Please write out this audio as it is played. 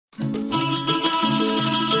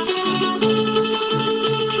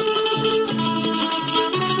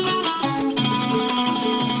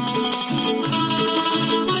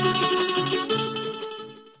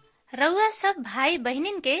भाई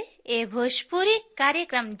बहनिन के ए भोजपुरी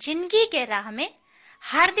कार्यक्रम जिंदगी के राह में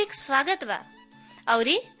हार्दिक स्वागत बा।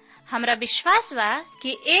 औरी हमरा विश्वास बा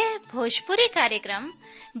कि ए भोजपुरी कार्यक्रम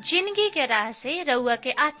जिंदगी के राह से रउआ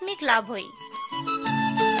के आत्मिक लाभ होई।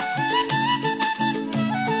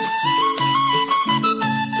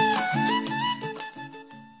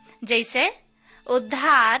 जैसे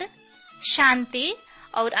उद्धार, शांति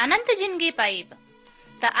और अनंत जिंदगी पाइब।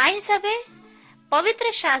 त आई सबे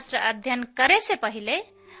पवित्र शास्त्र अध्ययन करे से पहले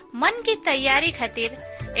मन की तैयारी खातिर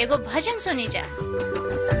एगो भजन सुनी जा।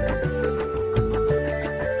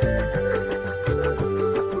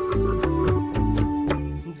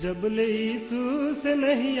 जब ले यीशु से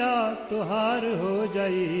नहिया तुहार हो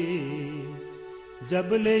जाई,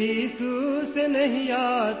 जब ले यीशु से नहिया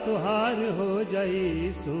तुहार हो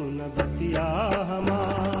जाई। सुन बतिया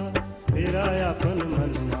हमार तेरा अपन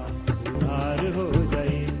मनवा उधार हो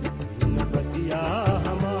जाई। सुन बतिया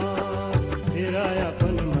हमार तेरा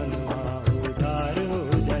अपन मनवा उधार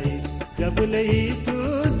हो जाई। जब ले यीशु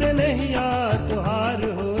से नहिया तुहार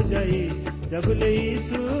हो जाई, जब ले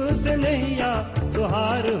यीशु से नहिया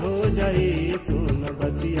तुहार हो जाई। सुन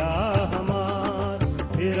बतिया हमार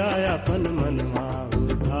तेरा अपन मनवा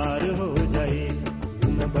उधार हो जाई।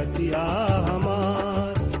 सुन बतिया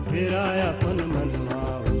हमार तेरा अपन मनवा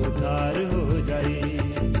उधार हो जाई।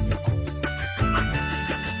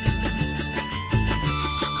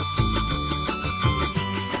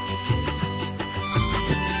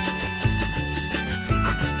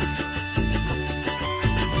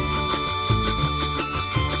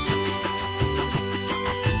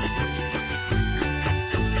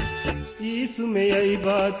 यीशु में यही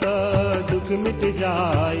बात दुख मिट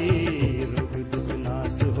जाई, रोग दुख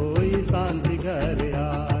नाश होई शांति घर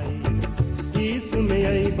आई। यीशु में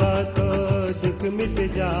यही बात दुख मिट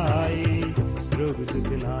जाई, रोग दुख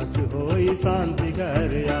नाश होई शांति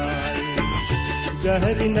घर आई।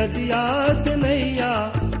 गहरी नदिया से नैया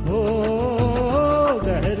हो,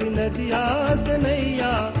 गहरी नदिया से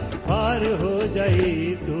नैया पार हो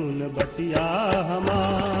जाई। सुन बतिया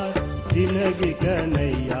हमार जिंदगी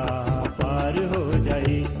कन्हैया पार हो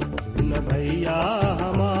जाई। सुन भैया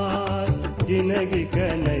हमार जिंदगी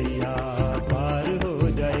कन्हैया पार हो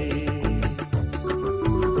जाई।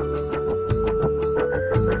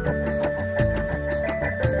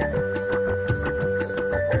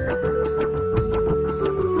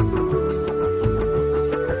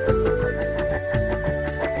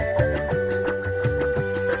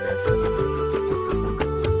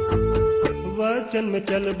 वचन में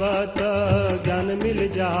चलबा त ज्ञान मिल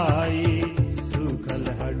जाई, सूखल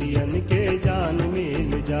हड्डियन के जान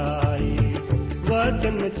मिल जाई।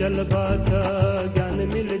 वचन में चलबा त ज्ञान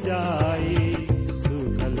मिल जाई,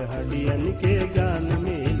 सूखल हड्डियन के ज्ञान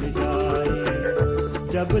मिल जाई।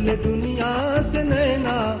 जबले दुनिया से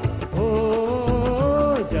नैना हो,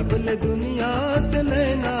 जबले दुनिया से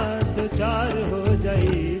नैना तो चार हो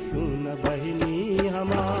जाई। सुन बहिनी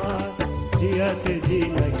हमार जियत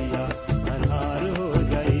जिनगिया अन्हार हो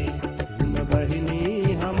जाई। सुन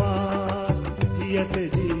बहिनी हमार जियत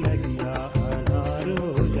जिनगिया अन्हार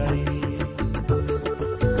हो जाई।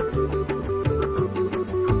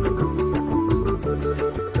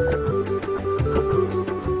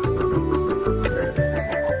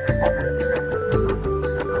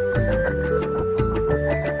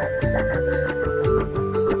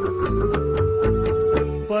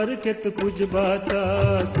 पर के तो कुछ बात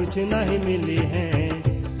कुछ नहीं मिली है,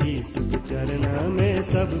 यीशु के चरण में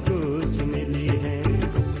सब कुछ मिली है।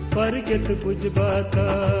 पर के तो कुछ बात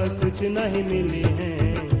कुछ नहीं मिली है,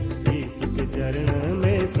 यीशु के चरण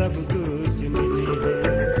में सब कुछ मिली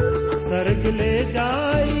है। स्वर्ग ले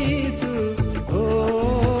जाई यीशु हो,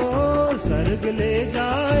 स्वर्ग ले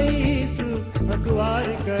जाई यीशु अखबार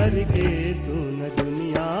करके। सुन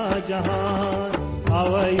दुनिया जहान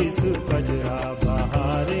आवा यीशु पजरा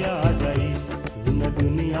बाहर आ जाई। सुन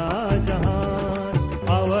दुनिया जहान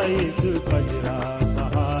आवा यीशु पजरा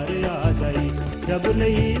बाहर आ जाई। जब ले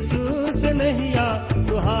यीशु से नहिया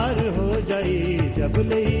तुहार हो जाई, जब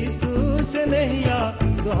ले यीशु से नहिया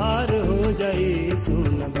तुहार हो जाई।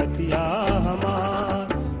 सुन बतिया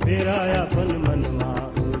हमार तेरा अपन मनवा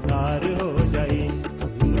उधार हो जाई।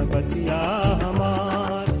 सुन बतिया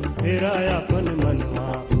हमार तेरा अपन मनवा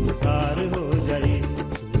उधार हो जाई।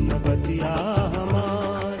 सुन बतिया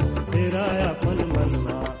हमार तेरा अपन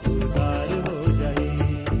मनवा उधार हो जाई।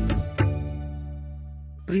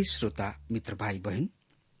 प्रिय श्रोता मित्र भाई बहन,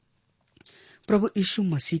 प्रभु यीशु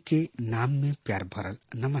मसीह के नाम में प्यार भरल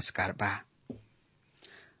नमस्कार बा।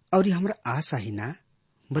 और हमरा आशा ही ना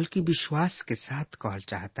बल्कि विश्वास के साथ कहल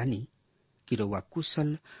चाहतानी कि रउआ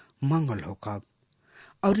कुशल मंगल होकब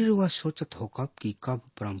और रुआ सोचत होकब कि कब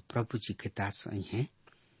परम प्रभु जी के दास आई हैं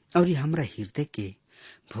और हमरा हृदय के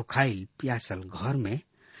भुखाइल प्यासल घर में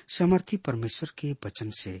समर्थी परमेश्वर के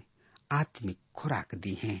वचन से आत्मिक खुराक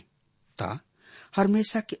दी है। त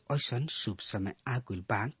हमेशा के ऐसन शुभ समय आगुल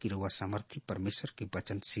बा कि रुआ समर्थी परमेश्वर के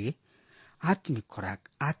वचन से आत्मिक खुराक,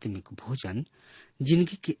 आत्मिक भोजन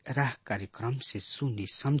जिंदगी के राह कार्यक्रम से सुनी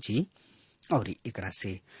समझी और एकरा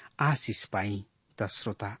से आशीष पाई। त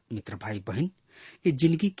श्रोता मित्र भाई बहन, ये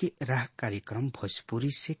जिंदगी के राह कार्यक्रम भोजपुरी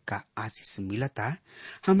से का आशीष मिलता,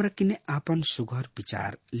 हमरा किने आपन सुघर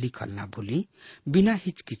विचार लिखल ना भूली। बिना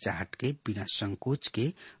हिचकिचाहट के, बिना संकोच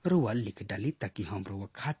के रुआ लिख डाली ताकि हम रुआ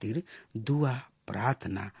खातिर दुआ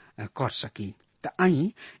प्रार्थना कर सकी। त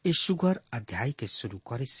आई इस सुघर अध्याय के शुरू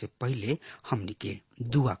करे से पहले हमनी के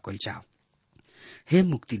दुआ कल जाओ। हे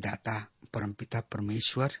मुक्तिदाता परमपिता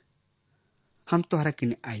परमेश्वर, हम तोहरा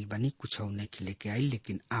किने आइल बानी, कुछ नहीं लेके आइल,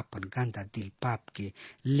 लेकिन आपन गंदा दिल पाप के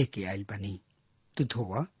लेके आइल बानी। तू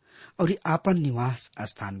धोवा और आपन निवास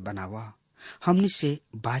स्थान बनावा। हमनी से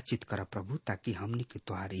बातचीत कर प्रभु, ताकि हमनी के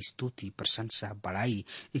तुहारी स्तुति प्रशंसा बड़ाई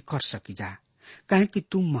कर सकी जा। काहे कि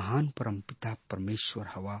तू महान परमपिता परमेश्वर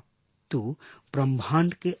हवा, तू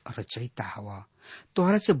ब्रह्मांड के रचयिता हवा।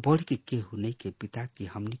 तोहरा से बढ़ के केहू नहीं के पिता की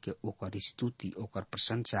हमनी के ओकर स्तुति, ओकर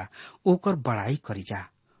प्रशंसा, ओकर बड़ाई करी जा।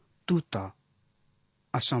 तू तो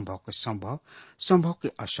असंभव के संभव, संभव के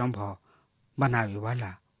असंभव बनावे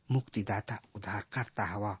वाला मुक्तिदाता, उद्धार करता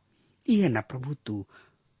हवा। ये न प्रभु तू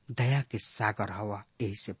दया के सागर हवा।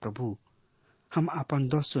 यही से प्रभु हम अपन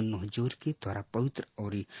 209 जोर के तोरा पवित्र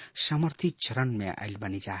और सामर्थी चरण में आयल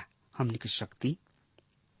बनी जा। हमनी के शक्ति,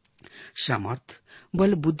 सामर्थ,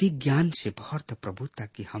 बल, बुद्धि, ज्ञान से भरत प्रभु,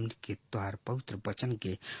 ताकि हमनी के तोहार पवित्र वचन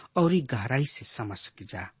के और गहराई से समझ सकी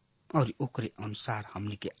जा और ओकरे अनुसार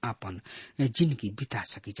हमनी के आपन जिंदगी बिता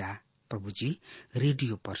सकी जा। प्रभु जी,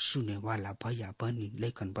 रेडियो पर सुने वाला भैया बहनी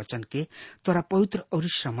लेखन वचन के तोरा पवित्र और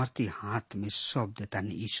सामर्थी हाथ में सौंप देता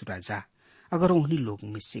ने यीशु राजा। अगर उन्हीं लोग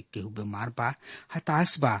में से केहू बीमार बा,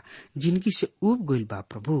 हताश बा, जिंदगी से उब गइल बा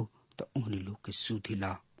प्रभु, तो उन्हीं लोग के सुधी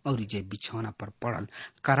ला। और जे बिछौना पर पड़ल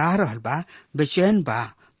करा रहल बा, बेचैन बा,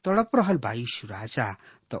 तड़प रहल बा यीशु राजा,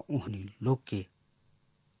 तो उन्हीं लोग के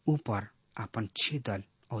ऊपर अपन छेदल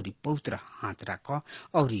और पवित्र हाथ रख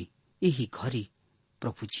और यही घड़ी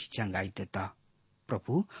प्रभु जी चंगाई देता।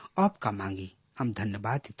 प्रभु आपका मांगी हम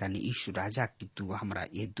धन्यवाद देता ने यीशु राजा की तू हमरा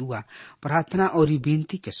ये दुआ प्रार्थना और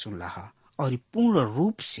विनती के सुनला और पूर्ण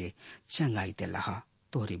रूप से चंगाई देला।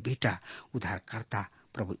 तोहरे बेटा उद्धारकर्ता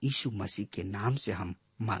प्रभु यीशु मसीह के नाम से हम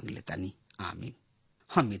मांग लेता नी, आमीन।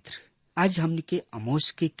 हम मित्र, आज हमने के आमोस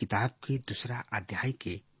के किताब के दूसरा अध्याय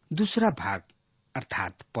के दूसरा भाग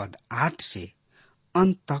अर्थात पद 8 से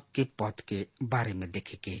अंत तक के पद के बारे में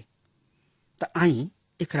देखे के। तो आई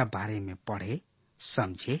एकरा बारे में पढ़े,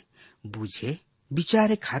 समझे, बुझे,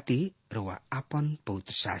 विचारे खातिर रुआ अपन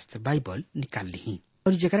पवित्र शास्त्र बाइबल निकाल ली।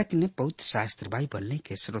 और जरा के पवित्र शास्त्र बाइबल नहीं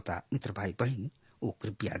के श्रोता मित्र भाई बहन, वो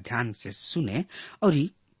कृपया ध्यान से सुने। और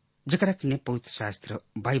जरा के पवित्र शास्त्र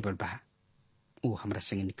बाइबल बा वो हमरा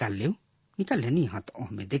संगे निकाल लेनी हाथ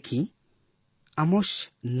में देखी। आमोस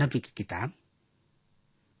नबी की किताब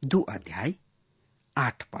 2 अध्याय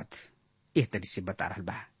 8 पद एह तरी से बता रहा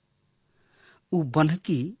बा। उ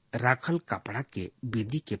बनकी राखल कपड़ा के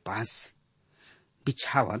बेदी के पास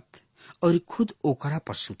बिछावत और खुद ओकरा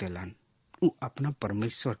पर सुतेलन। उ अपना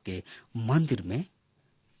परमेश्वर के मंदिर में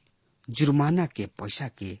जुर्माना के पैसा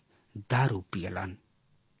के दारू पियलन।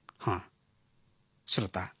 हाँ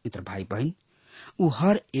श्रोता मित्र भाई बहन, उ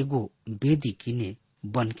हर एगो बेदी किने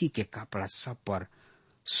बनकी के कपड़ा सब पर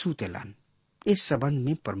सुतेलन। इस संबंध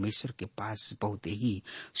में परमेश्वर के पास बहुत ही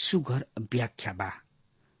सुघर व्याख्या बा।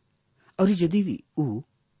 और यदि उ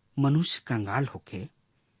मनुष्य कंगाल होके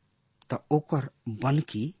तो ओकर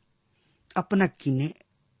बनकी अपना किने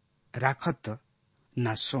राखत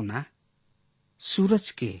न सोना, सूरज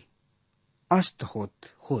के अस्त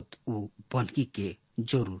होत उ बनकी के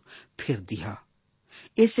जरूर फेर दिया,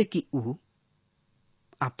 ऐसे कि उ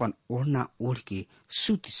अपन ओढ़ना ओढ़ के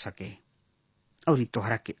सूत सके और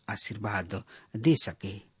तोहरा के आशीर्वाद दे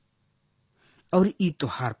सके। और ई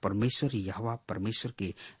तोहार परमेश्वर यहोवा परमेश्वर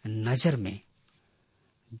के नजर में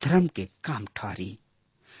धर्म के काम ठहरी।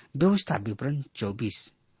 व्यवस्था विवरण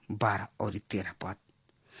 24:12 और 13 पद।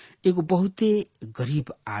 एगो बहुते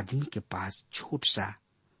गरीब आदमी के पास छोट सा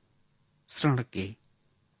ऋण के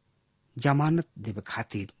जमानत देवे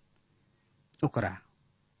खातिर ओकरा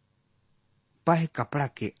पाए कपड़ा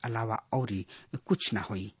के अलावा और कुछ ना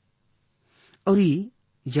होई। और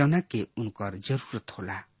जौना के उनकर जरूरत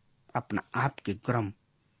होला अपना आप के गरम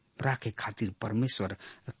राखे खातिर परमेश्वर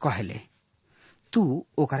कहले, तू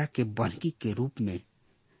ओकरा के बनकी के रूप में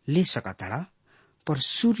ले सकताड़ा पर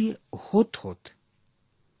सूर्य होत होत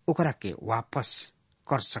ओकरा के वापस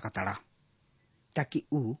कर सकताड़ा, ताकि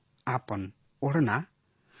ऊ आपन ओढ़ना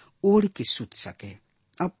ओढ़ के सुत सके।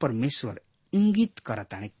 अब परमेश्वर इंगित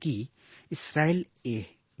करताणे कि इसराइल ए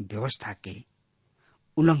व्यवस्था के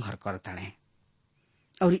उल्लंघन करताणे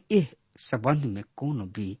और एह संबंध में कोनो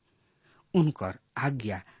भी उनकर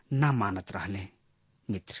आज्ञा ना मानत रहले।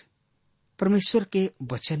 मित्र, परमेश्वर के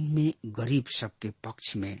वचन में गरीब सबके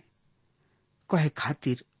पक्ष में कहे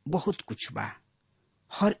खातिर बहुत कुछ बा।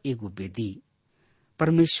 हर एगो वेदी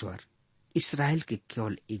परमेश्वर इसराइल के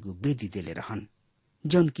केवल एगो वेदी देले रहन,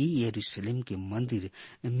 जौन की यरूशलेम के मंदिर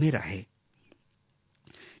में रहे।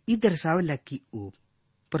 इ दर्शावेला कि वो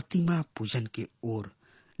प्रतिमा पूजन के ओर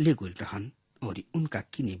ले गए रहन और उनका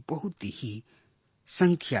किने बहुत ही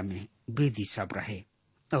संख्या में वेदी सब रहे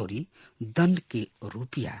और दंड के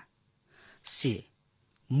रुपया से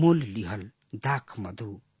मोल लिहल दाख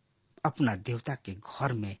मधु अपना देवता के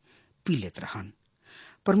घर में पी लेत रहन।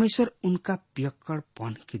 परमेश्वर उनका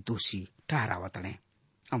पियक्कड़पन के दोषी ठहरावत रहे।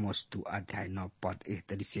 आमोस 2:9 एह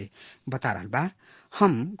तरी से बता रहल बा,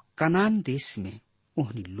 हम कनान देश में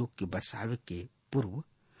ओहनी लोग के बसावे के पूर्व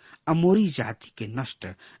अमोरी जाति के नष्ट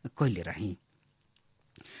कैले रही,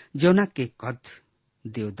 जौना के कद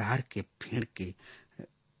देवदार के फेड़ के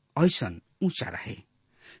ऐसन ऊंचा रहे,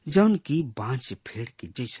 जौन की बांझ फेड़ के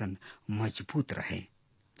जैसन मजबूत रहे।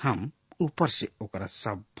 हम ऊपर से ओकरा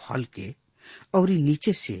सब फल के और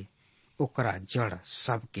नीचे से ओकरा जड़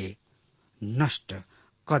सब के नष्ट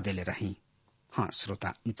क देले रही। हाँ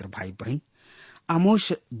श्रोता मित्र भाई बहन,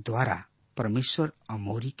 आमोस द्वारा परमेश्वर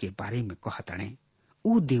अमोरी के बारे में कहताणे,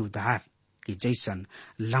 ऊ देवदार के जैसन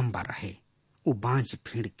लंबा रहे, ऊ बांझ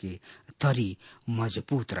फेड़ के तरी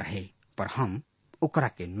मजबूत रहे, पर हम ओकरा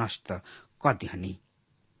के नष्ट क दिहनी।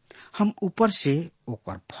 हम ऊपर से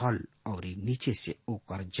ओकर फल और नीचे से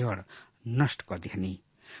ओकर जड़ नष्ट क दिहनी।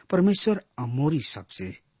 परमेश्वर अमोरी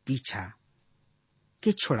सबसे पीछा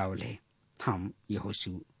के छोड़ावले। हम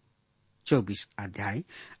यहोशू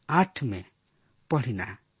 24:8 में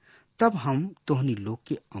पढ़िना, तब हम तोहनी लोग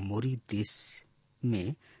के अमोरी देश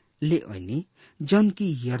में ले आईनी, जन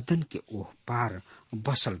की यर्दन के ओह पार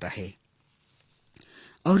बसल रहे,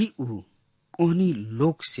 और ऊ ओहनी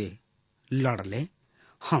लोग से लड़ले।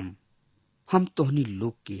 हम तोहनी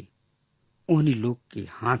लोग के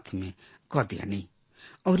हाथ में क दियानी,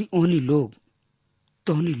 और ओहनी लोग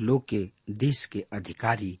तोहनी लोग के देश के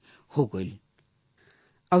अधिकारी हो गईल,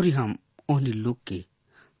 और हम ओहनी लोग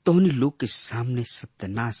के सामने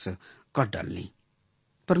सत्यानाश कर डालनी।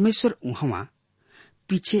 परमेश्वर उहवा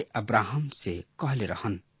पीछे अब्राहम से कहले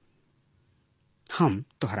रहन, हम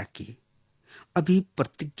तोहरा के अभी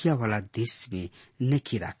प्रतिज्ञा वाला देश में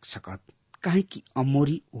नहीं रख सकत, काहे कि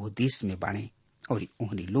अमोरी वो देश में बाणे और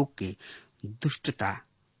ओहनी लोग के दुष्टता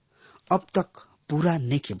अब तक पूरा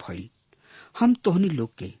नहीं भइल। हम तोहनी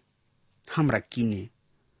लोग के हमरा किने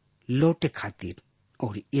लौटे खातिर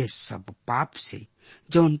और ये सब पाप से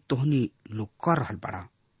जौन तोहनी लोग कर रहल बड़ा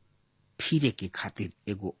फिरे के खातिर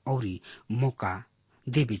एगो औरी मौका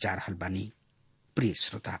देवे जा रहल बानी। प्रिय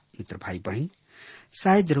श्रोता मित्र भाई बहन,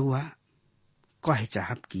 शायद रउआ कहे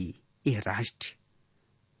चाहब कि यह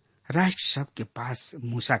राष्ट्र सब के पास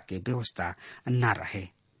मूसा के व्यवस्था ना रहे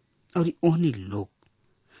और ओहनी लोग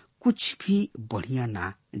कुछ भी बढ़िया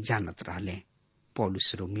ना जानत रहले।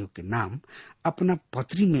 पौलुस रोमियो के नाम अपना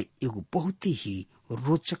पत्री में एगो बहुत ही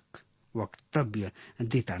रोचक वक्तव्य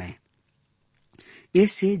देताड़े।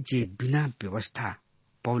 ऐसे जे बिना व्यवस्था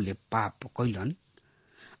पौले पाप कैलन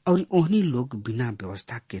और ओहनी लोग बिना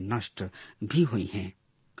व्यवस्था के नष्ट भी हुई हैं,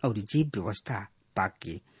 और जे व्यवस्था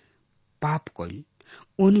पाके पाप कैल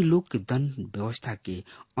ओहनी लोग के दंड व्यवस्था के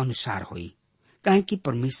अनुसार हुई, काहे कि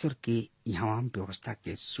परमेश्वर के यहाँ व्यवस्था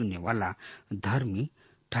के सुनने वाला धर्मी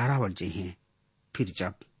ठहरावल जे हैं। फिर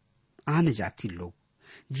जब आने जाती लोग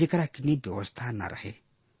जेकरा किने व्यवस्था न रहे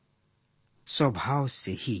स्वभाव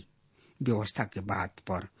से ही व्यवस्था के बात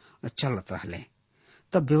पर चलत रहले,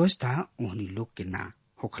 तब व्यवस्था ओहनी लोग के ना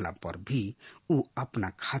होखला पर भी ऊ अपना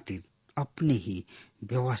खातिर अपने ही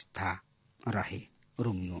व्यवस्था रहे।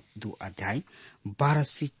 रोमियो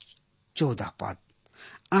 2:12-14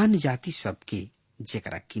 आन जाति सबके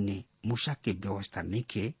जेकरा किने मूसा के व्यवस्था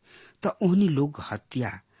नइखे, त ओहनी लोग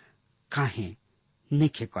हत्या काहे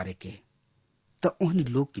नइखे करे के, त ओहनी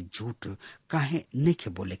लोग के झूठ काहे नइखे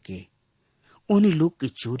बोले के, ओहनी लोग के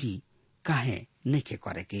चोरी काहे नइखे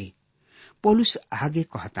करे के। पौलुस आगे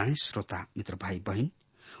कहताने, श्रोता मित्र भाई बहन,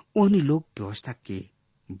 ओहनी लोग व्यवस्था के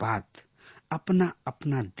बात अपना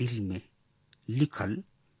अपना दिल में लिखल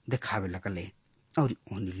दिखावे लगले और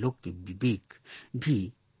ओहनी लोग के विवेक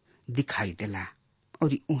भी दिखाई देला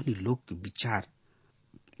और ओहनी लोग के विचार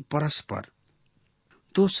परस्पर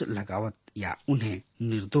दोष लगावत या उन्हें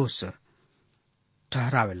निर्दोष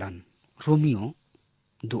ठहरावेलन। रोमियो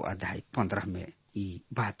 2:15 में ई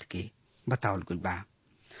बात के बतावल गइल बा।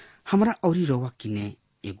 हमरा औरी रउआ किने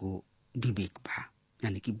एगो विवेक बा,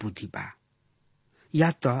 यानी कि बुद्धि बा।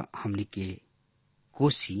 या तो हमनी के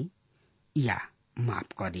कोसी या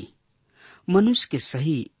माफ करी। मनुष्य के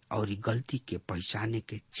सही और गलती के पहचाने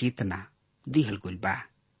के चेतना दिहल गइल बा।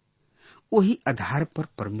 वही आधार पर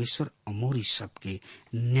परमेश्वर अमोरी सबके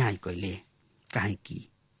न्याय कैले, काहे कि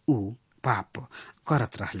ऊ पाप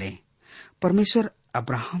करत रहले। परमेश्वर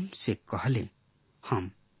अब्राहम से कहले,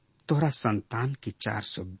 हम तोहरा संतान के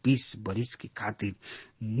 420 बरिस के खातिर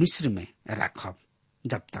मिस्र में राखब,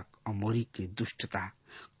 जब तक अमोरी के दुष्टता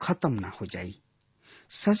खत्म ना हो जाई।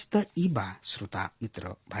 सच त ई बा श्रोता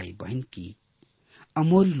मित्र भाई बहन की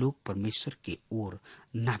अमोरी लोग परमेश्वर के ओर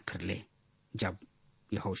ना फिरले। जब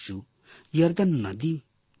यहोशू यर्दन नदी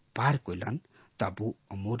पार कइलन, तब वो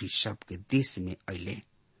अमोरी सब के देश में अइले।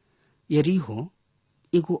 यरीहो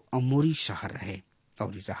एगो अमोरी शहर रहे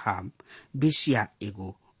और रहाब बेसिया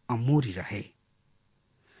एगो अमोरी रहे।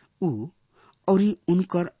 ऊ और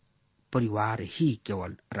उनकर परिवार ही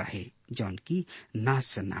केवल रहे जौन की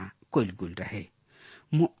नाश ना कइल गइल रहे।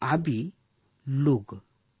 मोआबी लोग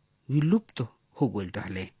विलुप्त हो गइल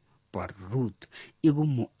रहले, पर रूत एगो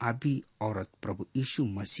मोआबी औरत प्रभु यीशु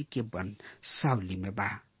मसीह के वंशावली में बा।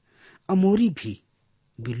 अमोरी भी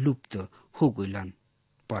विलुप्त हो गइलन,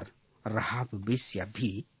 पर रहाब बेसिया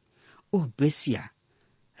भी ओ बेसिया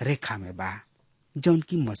रेखा में बा जौन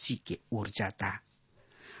की मसीह के ओर जाता।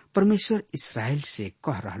 परमेश्वर इस्राएल से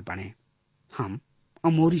कह रहल बाने, हम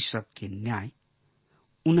अमोरी सब के न्याय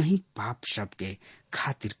उन्हीं पाप सब के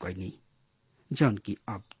खातिर कैनी जौन की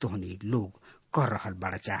अब तोहनी लोग कर रहल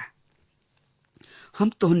बाड़ा जा। हम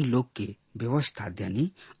तोहनी लोग के व्यवस्था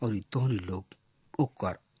देनी और तोहनी लोग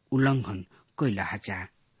ओकर उल्लंघन कैला जा।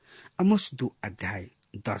 आमोस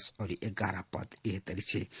 2:10 और 11 पद एह तरी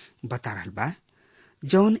से बता रहल बा,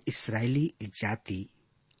 जौन इस्राएली जाति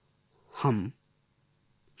हम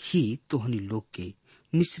ही तोहनी लोग के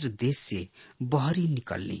मिस्र देश से बहरी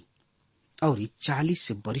निकलनी और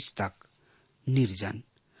 40 बरिस तक निर्जन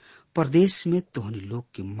प्रदेश में तोहनी लोग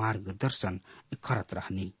के मार्गदर्शन करत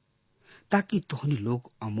रहनी, ताकि तोहनी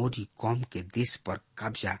लोग अमोरी कौम के देश पर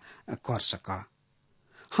कब्जा कर सका।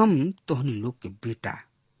 हम तोहनी लोग के बेटा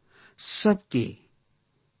सबके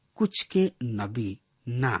कुछ के नबी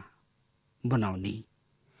ना बनौनी,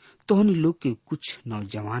 तोहनी लोग के कुछ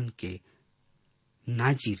नौजवान के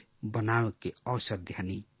नाजिर बनावे के अवसर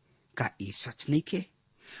देहनी। का ई सच नहीं के?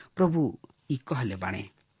 प्रभु ई कहले बाणे।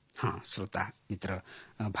 हाँ श्रोता मित्र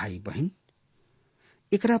भाई बहन,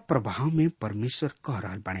 एकरा प्रभाव में परमेश्वर कह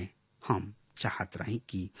रहल बाणे, हम चाहत रही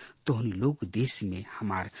कि तोहनी लोग देश में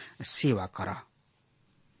हमार सेवा कर।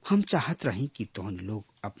 हम चाहत रही कि तोहनी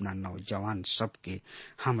लोग अपना नौजवान सबके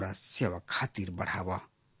हमरा सेवा खातिर बढ़ावा,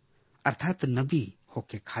 अर्थात नबी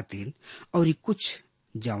होके खातिर, और कुछ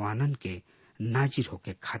जवानन के नाजिर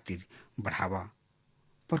होके खातिर बढ़ावा।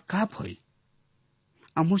 पर का भइल?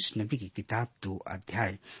 आमोस नबी की किताब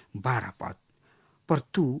 2:12 पद, पर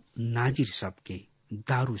तू नाजिर सबके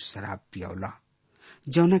दारू शराब पियौला,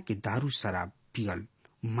 जौना के दारू शराब पियल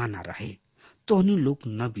माना रहे। तोहनी लोग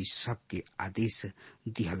नबी सबके आदेश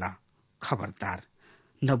दिहला, खबरदार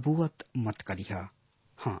नबूवत मत करिहा।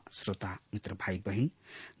 हाँ श्रोता मित्र भाई बहन,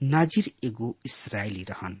 नाजिर एगो इस्राएली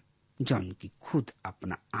रहन जौन की खुद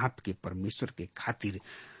अपना आप के परमेश्वर के खातिर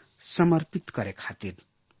समर्पित करे खातिर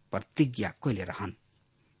प्रतिज्ञा कैले रहन।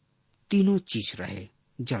 तीनों चीज रहे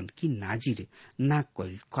जौन की नाजिर ना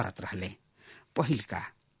कोई करत रहले। पहिल का,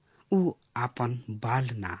 ऊ आपन बाल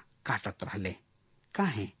ना काटत रहले।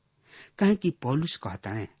 काहे कि पौलुस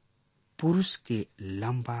कहताने, पुरुष के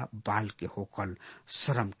लंबा बाल के होकल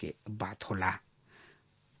शर्म के बात होला।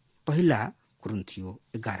 पहला कुरिन्थियो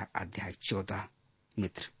 11:14।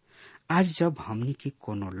 मित्र, आज जब हमनी के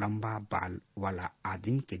कोनो लंबा बाल वाला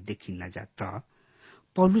आदमी के देखी न जाता,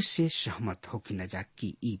 पौलुस से सहमत होकी न जा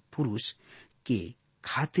कि ई पुरुष के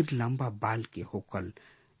खातिर लंबा बाल के होकल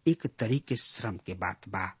एक तरीके श्रम के बात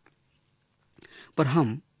बा। पर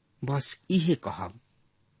हम बस इहे कहब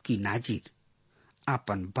कि नाजिर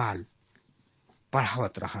आपन बाल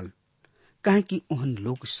बढ़ावत रहल, काहे कि उहन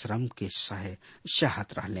लोग श्रम के सहे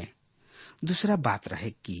चाहत रहले। दूसरा बात रहे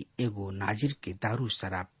कि एगो नाजिर के दारू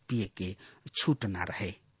शराब पिए के छूट ना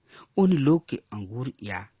रहे। उन लोग के अंगूर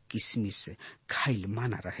या किशमिश खाइल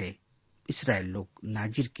माना रहे। इस्राएल लोग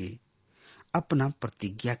नाजिर के अपना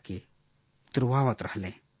प्रतिज्ञा के तुरवावत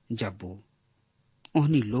रहले। जब वो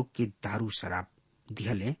ओहनी लोग के दारू शराब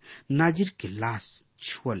दिहले, नाजिर के लाश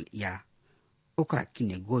छुअल या ओकरा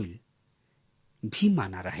किने गोइल भी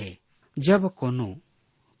माना रहे। जब कोनो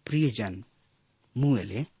प्रियजन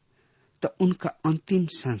मुएले त उनका अंतिम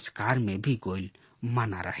संस्कार में भी गोइल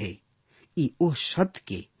माना रहे। ई ओ सत्य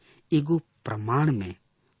के एगो प्रमाण में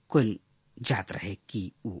कोई जात रहे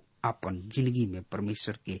कि ऊ अपन जिंदगी में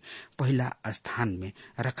परमेश्वर के पहला स्थान में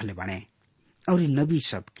रखले बने और नबी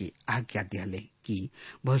सब के आज्ञा दिले कि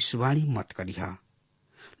भविष्यवाणी मत करिह।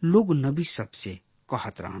 लोग नबी सब से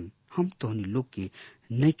कहत रहन, हम तोहनी लोग के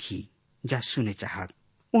नहीं जा सुने चाहत।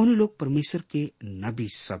 उन लोग परमेश्वर के नबी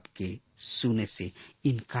सब के सुने से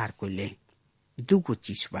इनकार को ले। दूगो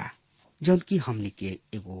चीज बा जौन की हमनी के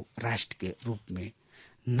एगो राष्ट्र के रूप में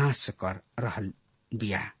नाश कर रहल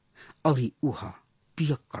बिया और उह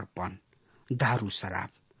पियक्कड़पन, दारू शराब।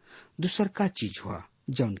 दूसर का चीज हुआ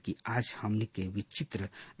जौन की आज हमनी के विचित्र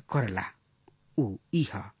करला ऊ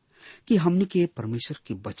इह कि हमनी के परमेश्वर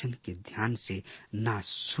के वचन के ध्यान से ना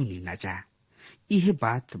सुनी ना जा। यह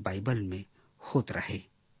बात बाइबल में होत रहे।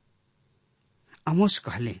 आमोस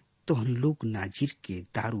कहले तोहनी लोग नाजिर के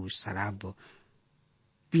दारू शराब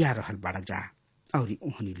पिया रहल बड़ा जा और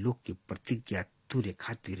ओहनी लोग के प्रतिज्ञा तुरे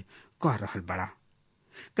खातिर कह रहल बड़ा,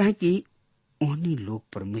 कहे कि ओहनी लोग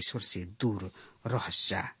परमेश्वर से दूर रह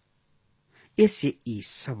जा। ऐसे ई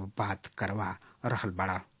सब बात करवा रहल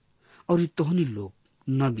बड़ा और तोहनी लोग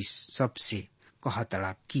नबी सबसे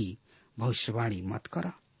कहतड़ा कि भविष्यवाणी मत कर।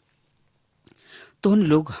 तोहनी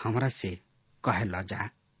लोग हमरा से कहे ला जा,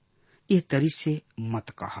 ये तरी से मत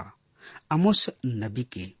कह। आमोस नबी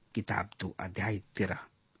के किताब 2 अध्याय 13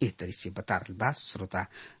 इस तरी से बता रहल बा। श्रोता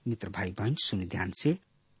मित्र भाई बहन सुनि ध्यान से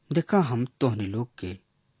देखा, हम तोहनी लोग के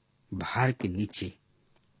भार के नीचे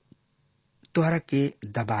तोहरा के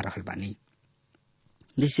दबा रहल बानी,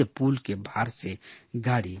 जैसे पुल के भार से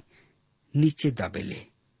गाड़ी नीचे दबेले।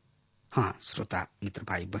 हाँ श्रोता मित्र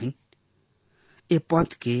भाई बहन, ए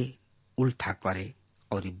पद के उल्टा करे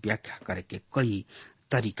और व्याख्या करे के कई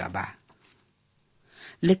तरीका बा,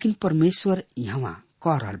 लेकिन परमेश्वर यहाँ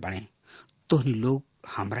कह रहल बने तोहनी लोग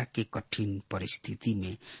हमरा के कठिन परिस्थिति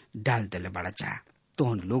में डाल देले बड़ा जा।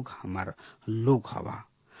 तोहनी लोग हमार लोग हवा,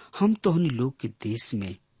 हम तोहनी लोग के देश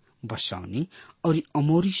में बसौनी और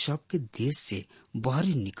अमोरी सब के देश से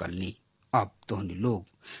बहरी निकलनी। अब तोहनी लोग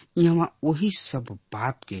यहाँ वही सब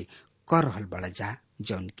पाप के कर रहल बड़ा जा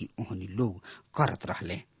जौन की ओहनी लोग करत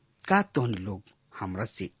रहले। का तोहनी लोग हमरा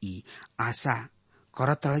से ई आशा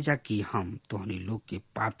करत रह जा कि हम तोहनी लोग के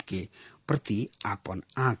पाप के प्रति आपन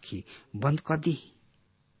आँखी बंद कर दी?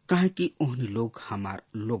 काहे कि ओहनी लोग हमार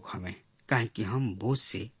लोग हमें, काहे कि हम बोझ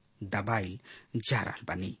से दबाइल जा रहल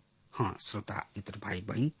बानी। हाँ श्रोता मित्र भाई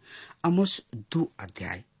बहन, आमोस 2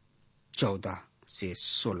 अध्याय 14 से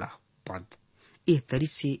 16 पद ए तरी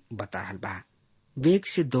से बता रहल बा, वेग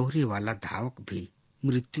से दौड़े वाला धावक भी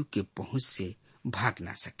मृत्यु के पहुंच से भाग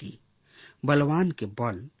ना सकी, बलवान के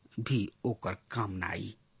बल भी ओकर काम ना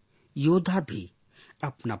आई, योद्धा भी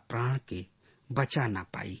अपना प्राण के बचा ना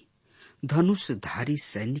पाई, धनुषधारी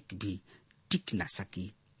सैनिक भी टिक ना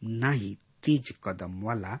सकी, ना ही तेज कदम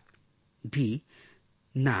वाला भी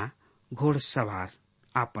ना घोड़सवार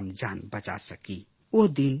आपन जान बचा सकी। वो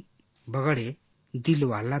दिन बगड़े दिल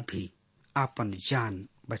वाला भी आपन जान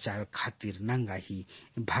बचावे खातिर नंगा ही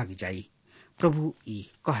भाग जाई। प्रभु ई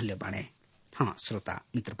कहले बने। हाँ श्रोता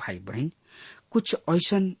मित्र भाई बहन, कुछ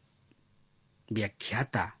ऐसन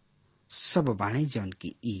व्याख्याता सब बाणे जौन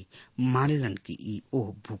की ई मानलन की ई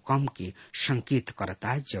ओह भूकंप के संकेत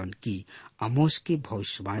करता जौन की आमोस के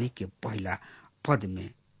भविष्यवाणी के पहला पद में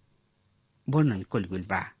वर्णन कइल गइल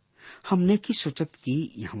बा। हमने की सोचत कि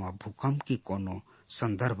यहाँ भूकंप की कोनो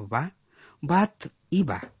संदर्भ बा। बात ई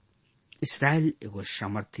बा, इसराइल एगो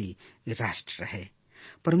सामर्थी राष्ट्र रहे।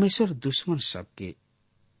 परमेश्वर दुश्मन सबके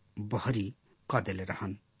बहरी क देले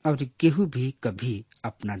रहन और केहू भी कभी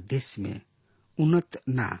अपना देश में उन्नत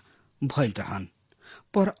ना भइल रहन,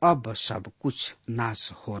 पर अब सब कुछ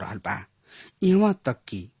नाश हो रहल बा। यहाँ तक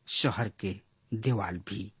कि शहर के देवाल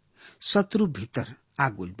भी शत्रु भीतर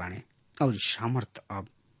आगुल बाणे और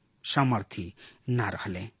सामर्थी ना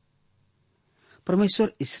रहले।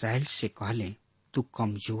 परमेश्वर इसराइल से कहले, तू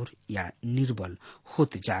कमजोर या निर्बल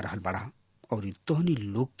होत जा रहल बड़ा और तोहनी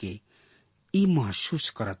लोग के ई महसूस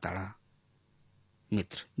करताड़ा।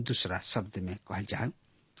 मित्र दूसरा शब्द में कहल जाए,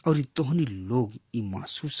 और तोहनी लोग ई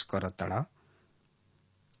महसूस करताड़ा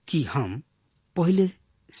कि हम पहले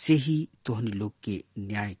से ही तोहनी लोग के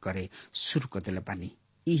न्याय करे शुरू कर दिले बानी।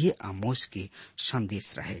 इहे आमोस के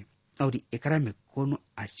संदेश रहे और एकरा में कोनो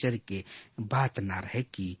आश्चर्य के बात ना रहे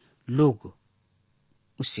कि लोग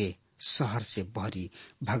उसे शहर से बहरी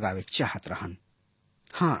भगावे चाहत रहन।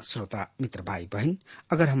 हाँ श्रोता मित्र भाई बहन,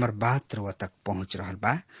 अगर हमार बात रवा तक पहुंच रहल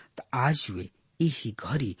बा तो आज वे यही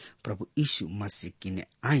घड़ी प्रभु यीशु मसीह किने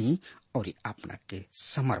आई और अपना के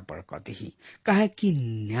समर्पण कर दही, काहे कि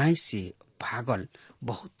न्याय से भागल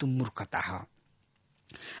बहुत मूर्खता है।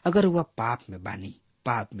 अगर वह पाप में बानी,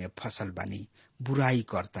 पाप में फसल बानी, बुराई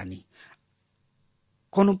करतानी,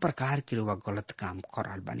 कोनो प्रकार के वह गलत काम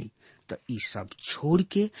करल बानी, तो ई सब छोड़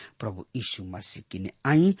के प्रभु यीशु मसीह की ने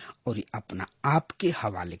आई और अपना आप के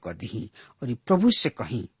हवाले कर दी और प्रभु से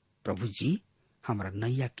कही, प्रभु जी हमारा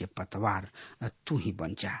नैया के पतवार तू ही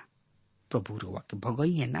बन जा। प्रभु रोवा के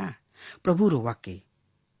भगई है ना, प्रभु रोवा के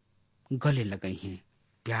गले लगई है,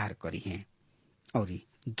 प्यार करी है और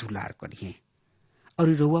दुलार करी है और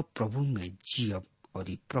रोवा प्रभु में जियब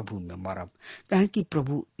और प्रभु में मरब, कहे कि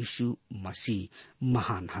प्रभु यीशु मसीह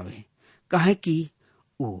महान हवे, कहे कि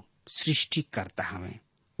वो सृष्टि करता हवे,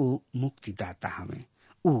 वो मुक्तिदाता हवे,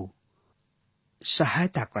 वो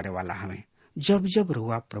सहायता करे वाला हवे। जब जब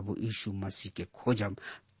रुआ प्रभु यीशु मसीह के खोजब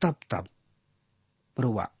तब तब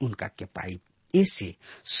रुआ उनका के पाई। ऐसे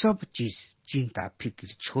सब चीज चिंता फिक्र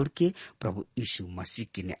छोड़ के प्रभु यीशु मसीह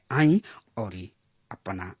के ने आई और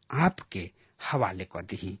अपना आप के हवाले कर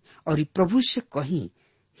दी और प्रभु से कही,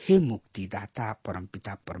 हे मुक्तिदाता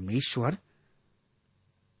परमपिता परमेश्वर,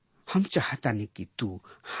 हम चाहता नहीं कि तू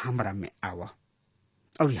हमरा में आवा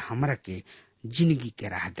और हमरा के जिंदगी के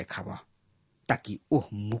राह देखावा, ताकि ओह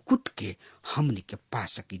मुकुट के हमने के पा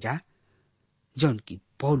सकी जा जौन की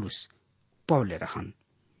पौलुस पौले रहन।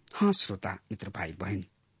 हाँ श्रोता मित्र भाई बहन,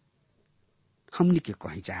 हमने के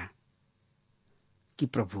कही जा कि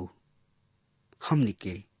प्रभु हमने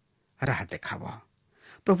के राह देखावा।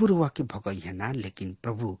 प्रभु रोवा के भगई है ना, लेकिन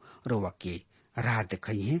प्रभु रोवा के राह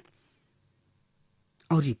देखई है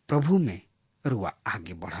और प्रभु में रुआ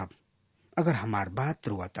आगे बढ़ब। अगर हमार बात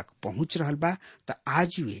रुआ तक पहुंच रहल बा तो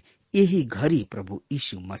आज वे यही घड़ी प्रभु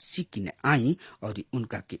यीशु मसीह की ने आई और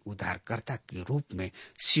उनका के उद्धारकर्ता के रूप में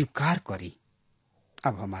स्वीकार करी।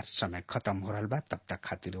 अब हमार समय खत्म हो रहा बा, तब तक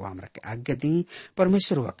खातिर रुआ हमरा के आज्ञा दी।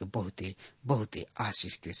 परमेश्वर रुआ के बहुते बहुते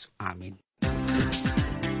आशीष दे। आमीन।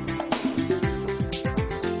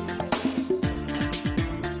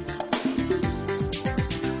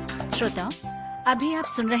 श्रोताओ, अभी आप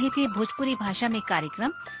सुन रहे थे भोजपुरी भाषा में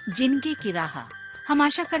कार्यक्रम जिंदगी की राह। हम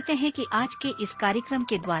आशा करते हैं कि आज के इस कार्यक्रम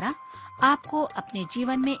के द्वारा आपको अपने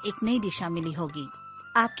जीवन में एक नई दिशा मिली होगी।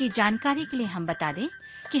 आपकी जानकारी के लिए हम बता दें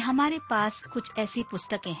कि हमारे पास कुछ ऐसी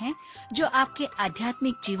पुस्तकें हैं जो आपके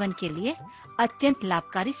आध्यात्मिक जीवन के लिए अत्यंत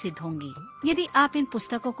लाभकारी सिद्ध होंगी। यदि आप इन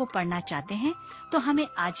पुस्तकों को पढ़ना चाहते हैं तो हमें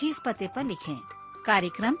आज ही इस पते पर लिखें।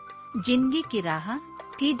 कार्यक्रम जिंदगी की राह,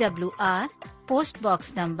 TWR, पोस्ट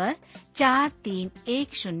बॉक्स नंबर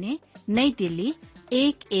 4310, नई दिल्ली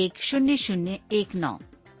 110019।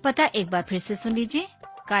 पता एक बार फिर से सुन लीजिए।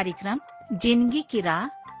 कार्यक्रम जिंदगी की राह,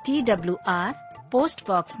 TWR, post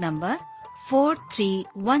box number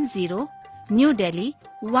 4310, new Delhi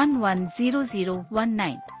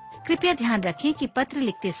 110019। कृपया ध्यान रखें कि पत्र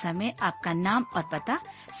लिखते समय आपका नाम और पता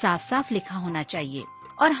साफ साफ लिखा होना चाहिए।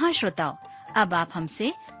 और हाँ श्रोताओ, अब आप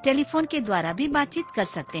हमसे टेलीफोन के द्वारा भी बातचीत कर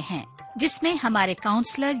सकते हैं, जिसमें हमारे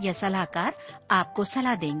काउंसलर या सलाहकार आपको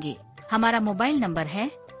सलाह देंगे। हमारा मोबाइल नंबर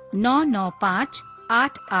है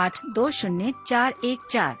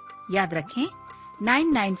 9958820414। याद रखें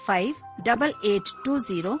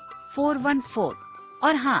 9958820414।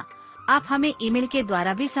 और हाँ, आप हमें ईमेल के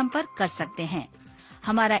द्वारा भी संपर्क कर सकते हैं।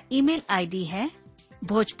 हमारा ईमेल आईडी है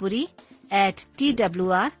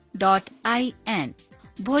bhojpuri@twr.in,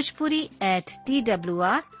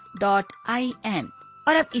 bhojpuri@twr.in।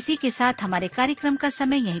 और अब इसी के साथ हमारे कार्यक्रम का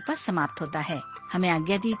समय यहीं पर समाप्त होता है। हमें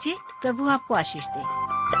आज्ञा दीजिए। प्रभु आपको आशीष दे।